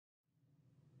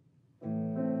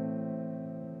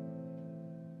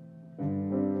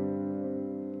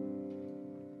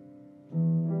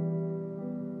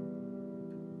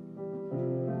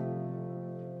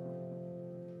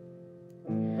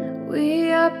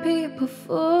people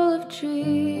full of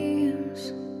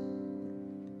dreams.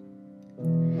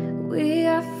 We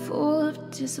are full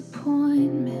of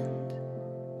disappointment.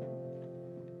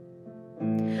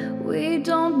 We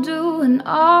don't do an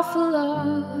awful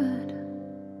lot,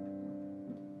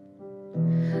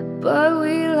 but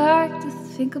we like to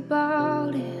think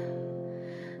about it.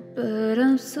 But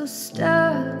I'm so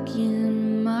stuck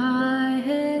in my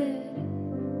head.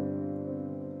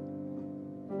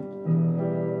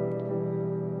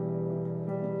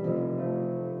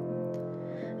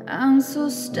 I'm so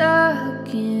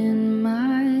stuck in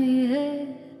my head.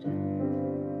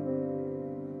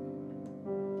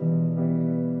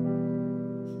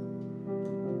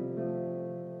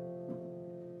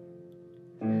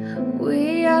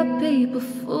 We are people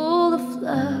full of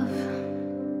love.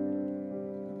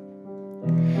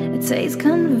 It tastes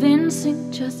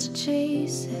convincing just to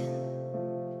chase it.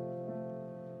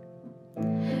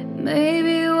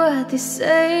 Maybe what they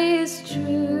say is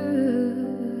true.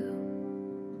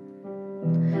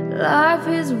 Life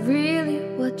is really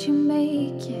what you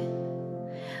make it.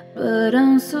 But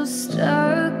I'm so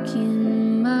stuck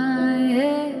in my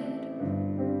head.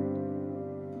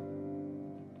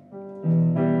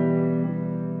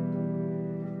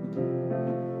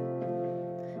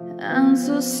 I'm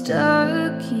so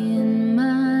stuck in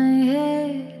my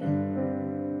head.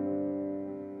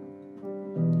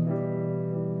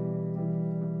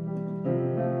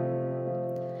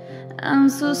 I'm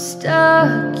so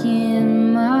stuck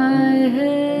in my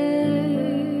head.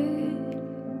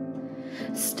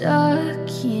 Stuck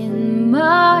in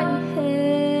my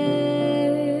head.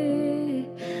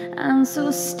 I'm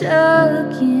so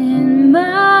stuck in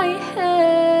my head.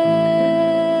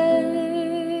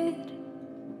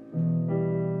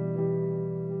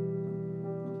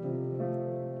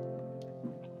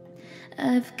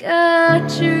 I've got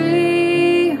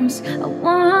dreams I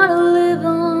wanna live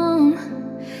on,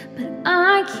 but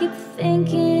I keep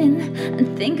thinking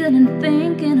and thinking and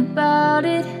thinking about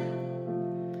it.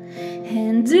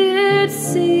 And it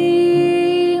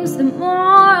seems the more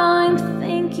I'm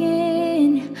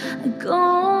thinking, I go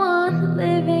on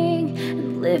living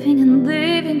and living and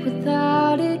living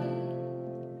without it.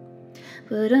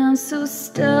 But I'm so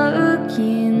stuck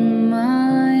in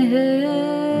my head.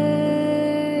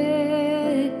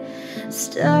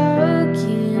 Stuck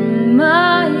in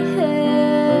my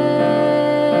head.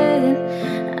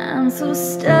 I'm so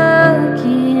stuck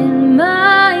in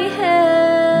my head.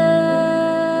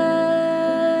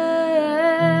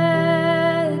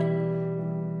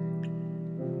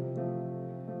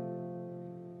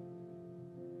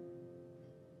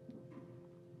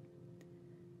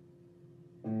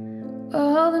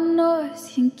 All the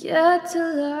noise can get too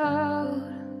loud.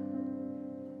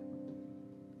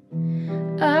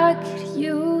 I could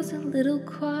use a little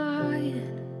quiet.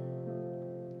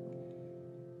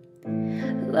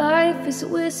 Life is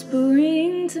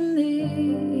whispering to me.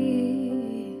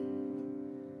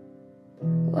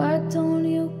 Why don't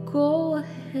you go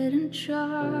ahead and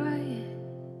try it?